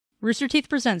Rooster Teeth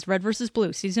presents Red vs.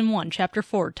 Blue, Season 1, Chapter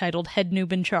 4, titled Head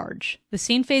Noob in Charge. The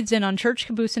scene fades in on Church,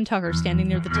 Caboose, and Tucker standing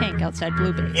near the tank outside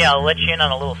Blue Base. Yeah, I'll let you in on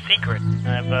a little secret.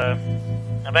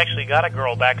 I've actually got a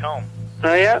girl back home.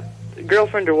 Oh, yeah?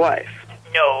 Girlfriend or wife?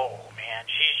 No, man,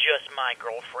 she's just my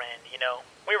girlfriend, you know.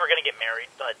 We were gonna get married,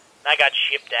 but I got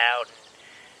shipped out,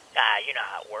 and, you know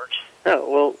how it works. Oh,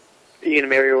 well, are you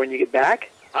gonna marry her when you get back?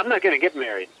 I'm not going to get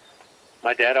married.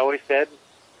 My dad always said,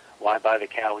 why buy the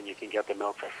cow when you can get the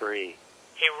milk for free?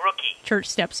 Hey, rookie. Church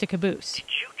steps to Caboose. Did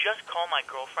you just call my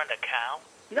girlfriend a cow?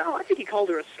 No, I think he called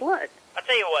her a slut. I'll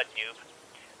tell you what, Noob.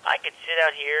 I could sit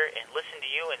out here and listen to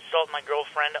you insult my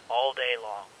girlfriend all day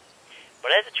long.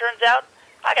 But as it turns out,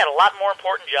 I got a lot more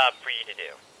important job for you to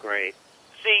do. Great.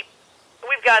 See,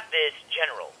 we've got this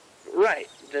general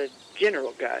Right, the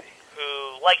general guy.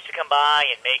 who likes to come by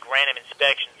and make random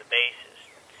inspections of bases.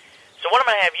 So what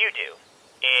I'm going to have you do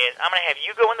is I'm going to have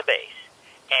you go in the base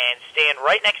and stand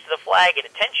right next to the flag at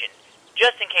attention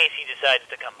just in case he decides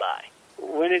to come by.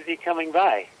 When is he coming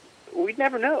by? We'd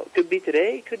never know. Could be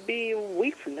today, could be a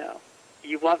week from now.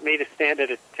 You want me to stand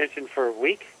at attention for a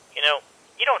week? You know,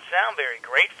 you don't sound very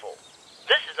grateful.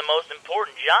 This is the most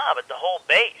important job at the whole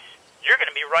base. You're going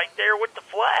to be right there with the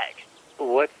flag.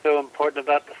 What's so important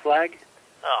about the flag?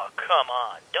 Oh, come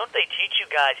on. Don't they teach you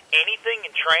guys anything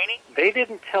in training? They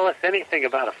didn't tell us anything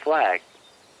about a flag.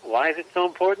 Why is it so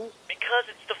important? Because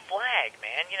it's the flag,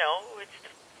 man. You know, it's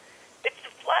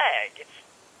the flag.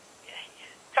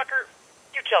 Tucker,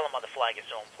 you tell them why the flag is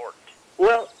so important.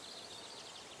 Well,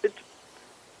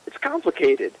 it's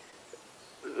complicated.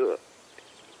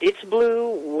 It's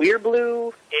blue, we're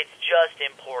blue. It's just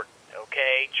important,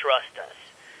 okay? Trust us.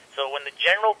 So when the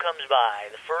general comes by,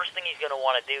 the first thing he's going to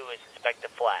want to do is inspect the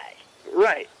flag.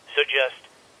 Right. So just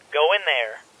go in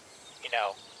there, you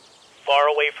know, far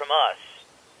away from us,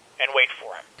 and wait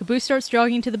for him. Caboose starts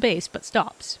jogging to the base, but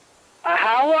stops.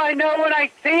 How will I know when I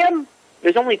see him?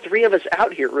 There's only 3 of us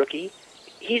out here, rookie.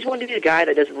 He's one to be a guy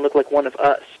that doesn't look like one of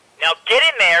us. Now get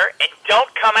in there and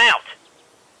don't come out.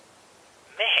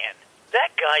 Man, that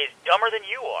guy is dumber than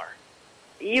you are.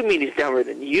 You mean he's dumber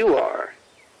than you are?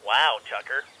 Wow,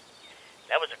 Tucker.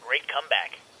 That was a great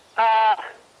comeback.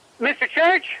 Mr.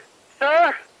 Church?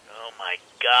 Sir? Oh, my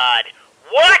God.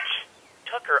 What?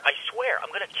 Tucker, I swear, I'm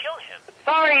going to kill him.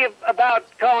 Sorry about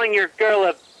calling your girl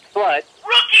a slut.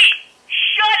 Rookie!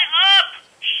 Shut up!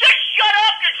 Shut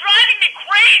up! You're driving me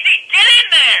crazy! Get in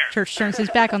there! Church turns his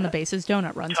back on the base as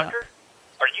Donut runs up. Tucker,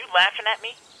 are you laughing at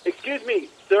me? Excuse me,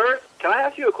 sir, can I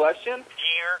ask you a question?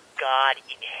 Dear God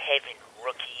in heaven,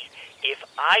 rookie, if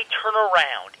I turn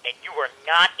around and you are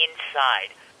not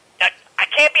inside, I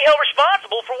can't be held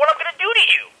responsible for what I'm going to do to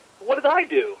you. What did I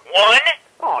do? 1,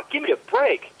 Oh, give me a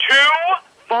break. 2...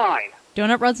 Fine.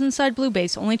 Donut runs inside Blue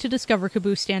Base only to discover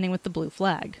Caboose standing with the blue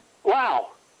flag. Wow.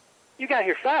 You got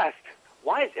here fast.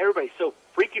 Why is everybody so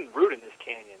freaking rude in this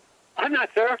canyon? I'm not,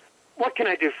 sir. What can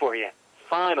I do for you?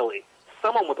 Finally,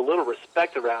 someone with a little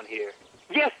respect around here.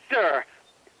 Yes, sir.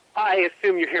 I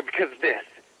assume you're here because of this.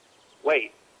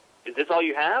 Wait, is this all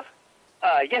you have?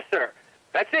 Yes, sir.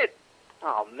 That's it.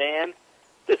 Oh, man,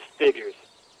 this figures.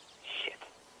 Shit.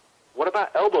 What about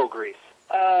elbow grease?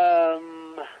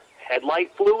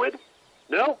 Headlight fluid?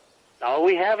 No. All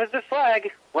we have is this flag.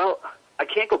 Well, I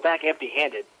can't go back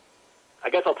empty-handed. I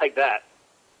guess I'll take that.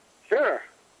 Sure.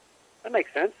 That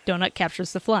makes sense. Donut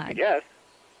captures the I flag. guess.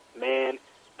 Man,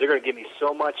 they're going to give me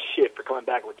so much shit for coming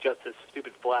back with just this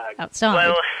stupid flag. Outside,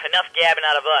 Well, enough gabbing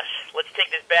out of us. Let's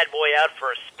take this bad boy out for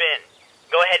a spin.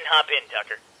 Go ahead and hop in,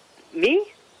 Tucker. Me?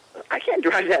 I can't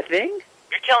drive that thing.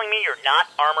 You're telling me you're not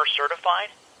armor certified?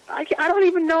 I don't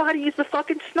even know how to use the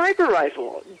fucking sniper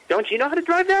rifle. Don't you know how to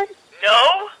drive that?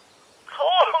 No?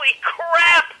 Holy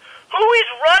crap! Who is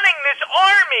running this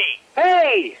army?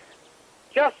 Hey!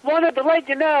 Just wanted to let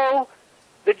you know,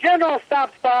 the general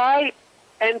stopped by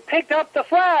and picked up the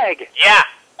flag. Yeah,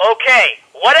 okay.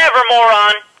 Whatever,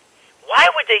 moron. Why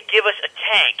would they give us a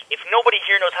tank if nobody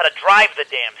here knows how to drive the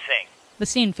damn thing? the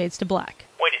scene fades to black.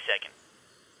 Wait a second.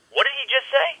 What did he just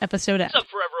say? Episode F. What's up,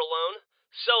 Forever Alone?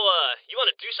 So, you want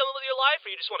to do something with your life,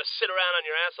 or you just want to sit around on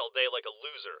your ass all day like a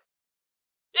loser?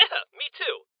 Yeah, me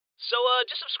too. So,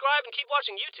 just subscribe and keep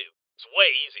watching YouTube. It's way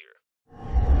easier.